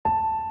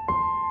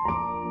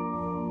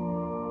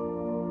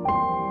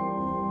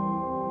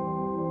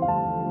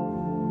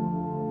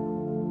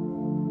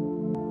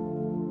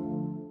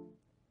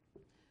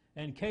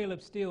and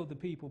Caleb stilled the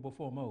people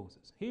before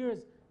Moses. Here's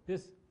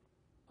this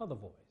other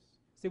voice.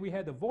 See, we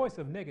had the voice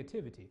of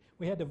negativity.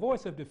 We had the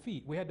voice of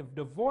defeat. We had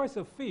the voice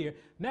of fear.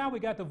 Now we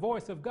got the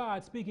voice of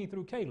God speaking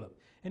through Caleb.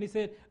 And he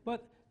said,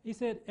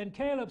 and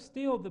Caleb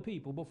stilled the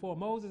people before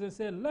Moses and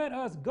said, let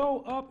us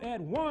go up at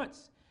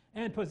once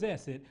and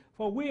possess it,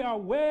 for we are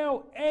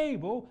well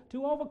able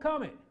to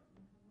overcome it.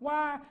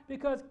 Why?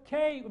 Because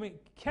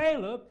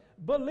Caleb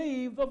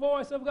believed the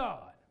voice of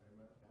God.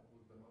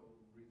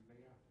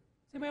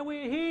 See, man,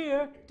 we're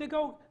here to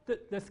go.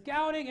 The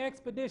scouting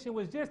expedition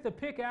was just to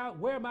pick out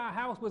where my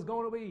house was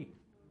going to be.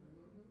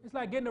 It's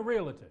like getting a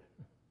realtor.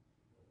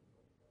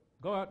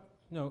 Go out,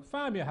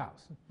 find me a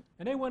house.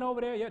 And they went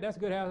over there. Yeah, that's a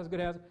good house. That's a good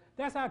house.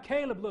 That's how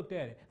Caleb looked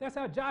at it. That's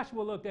how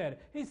Joshua looked at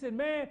it. He said,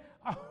 man,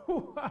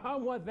 I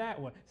want that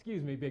one.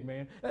 Excuse me, big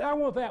man. I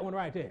want that one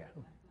right there.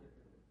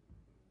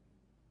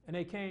 And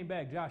they came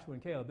back, Joshua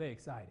and Caleb, they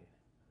excited.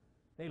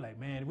 They like,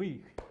 man,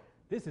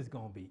 this is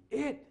going to be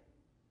it.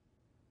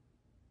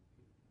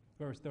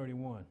 Verse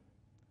 31.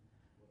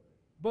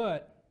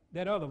 But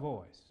that other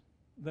voice,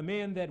 the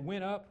men that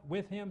went up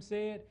with him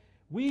said,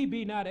 we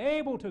be not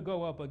able to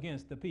go up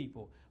against the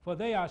people, for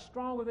they are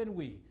stronger than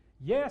we.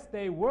 Yes,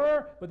 they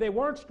were, but they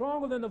weren't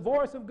stronger than the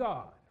voice of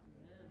God.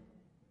 Amen.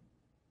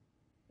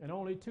 And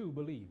only 2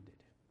 believed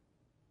it.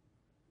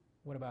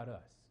 What about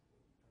us?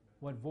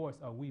 What voice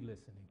are we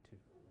listening to?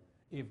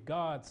 If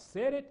God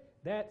said it,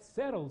 that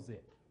settles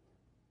it.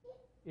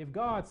 If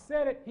God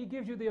said it, he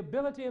gives you the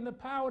ability and the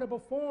power to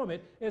perform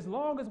it as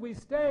long as we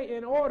stay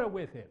in order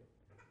with him.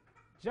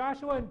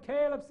 Joshua and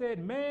Caleb said,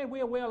 man,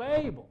 we are well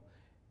able.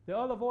 The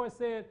other voice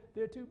said,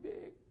 they're too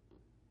big.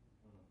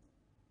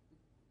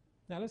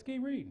 Now let's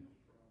keep reading.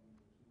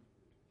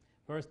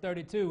 Verse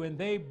 32, and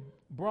they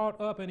brought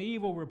up an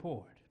evil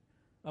report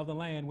of the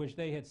land which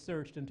they had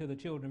searched unto the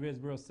children of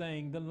Israel,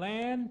 saying, the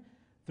land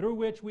through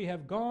which we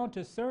have gone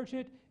to search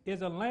it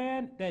is a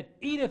land that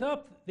eateth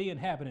up the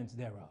inhabitants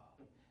thereof.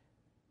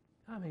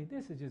 I mean,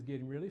 this is just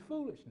getting really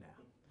foolish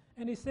now.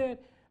 And he said,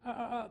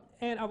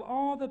 and of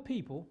all the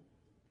people,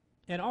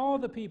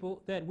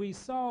 that we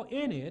saw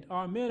in it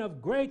are men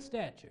of great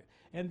stature.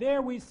 And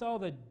there we saw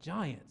the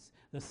giants,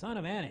 the son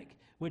of Anak,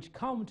 which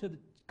come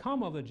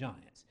of the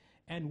giants.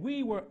 And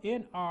we were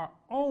in our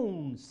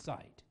own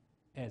sight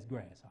as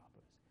grasshoppers.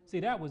 See,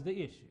 that was the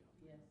issue.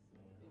 Yes,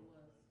 it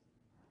was.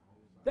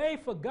 They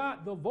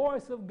forgot the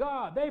voice of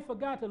God. They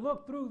forgot to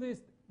look through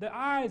the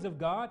eyes of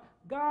God.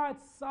 God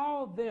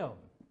saw them.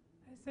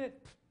 They said,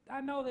 I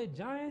know they're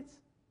giants.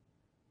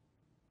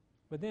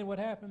 But then what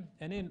happened?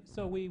 And then,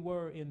 so we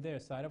were in their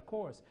sight. Of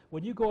course,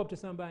 when you go up to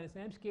somebody and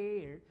say, I'm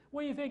scared,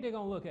 what do you think they're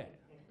going to look at?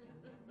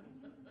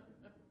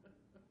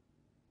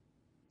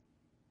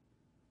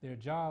 Their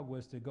job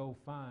was to go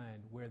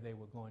find where they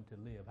were going to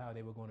live, how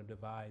they were going to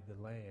divide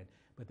the land.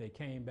 But they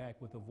came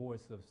back with the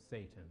voice of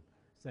Satan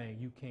saying,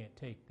 you can't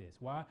take this.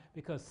 Why?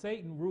 Because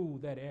Satan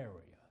ruled that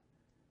area.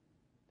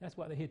 That's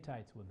why the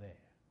Hittites were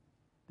there.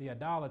 The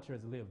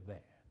idolaters lived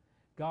there.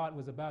 God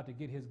was about to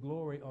get his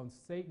glory on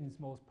Satan's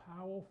most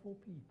powerful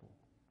people.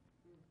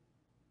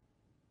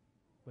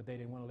 But they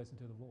didn't want to listen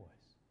to the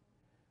voice.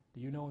 Do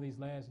you know in these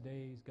last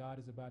days, God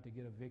is about to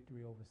get a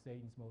victory over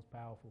Satan's most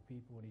powerful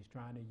people, and he's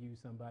trying to use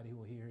somebody who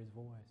will hear his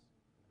voice.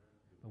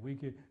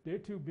 But they're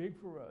too big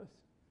for us.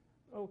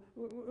 Oh,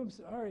 I'm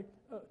sorry,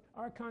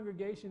 our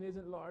congregation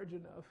isn't large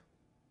enough.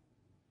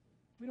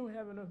 We don't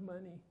have enough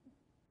money.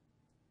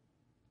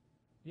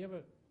 You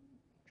ever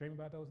dream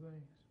about those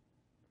things?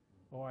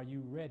 Or are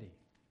you ready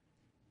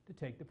to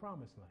take the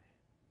promised land?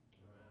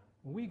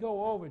 When we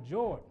go over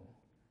Jordan,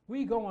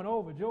 we going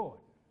over Jordan.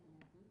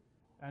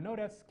 I know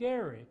that's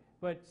scary,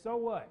 but so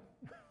what?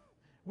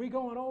 We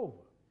going over.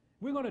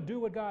 We're going to do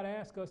what God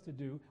asked us to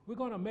do. We're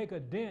going to make a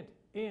dent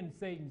in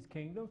Satan's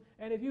kingdom.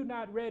 And if you're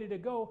not ready to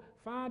go,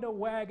 find a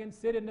wagon,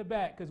 sit in the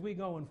back, because we're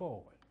going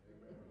forward.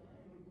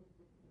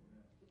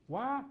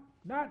 Why?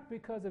 Not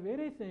because of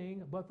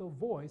anything but the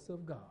voice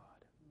of God.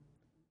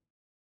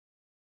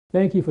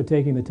 Thank you for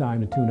taking the time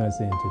to tune us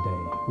in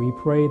today. We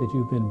pray that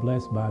you've been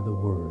blessed by the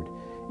word.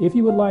 If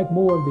you would like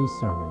more of these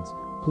sermons,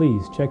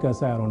 please check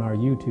us out on our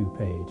YouTube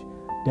page,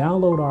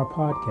 download our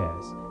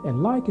podcast,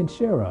 and like and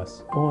share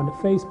us on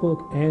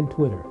Facebook and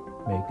Twitter.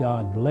 May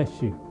God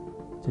bless you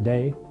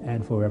today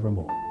and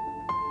forevermore.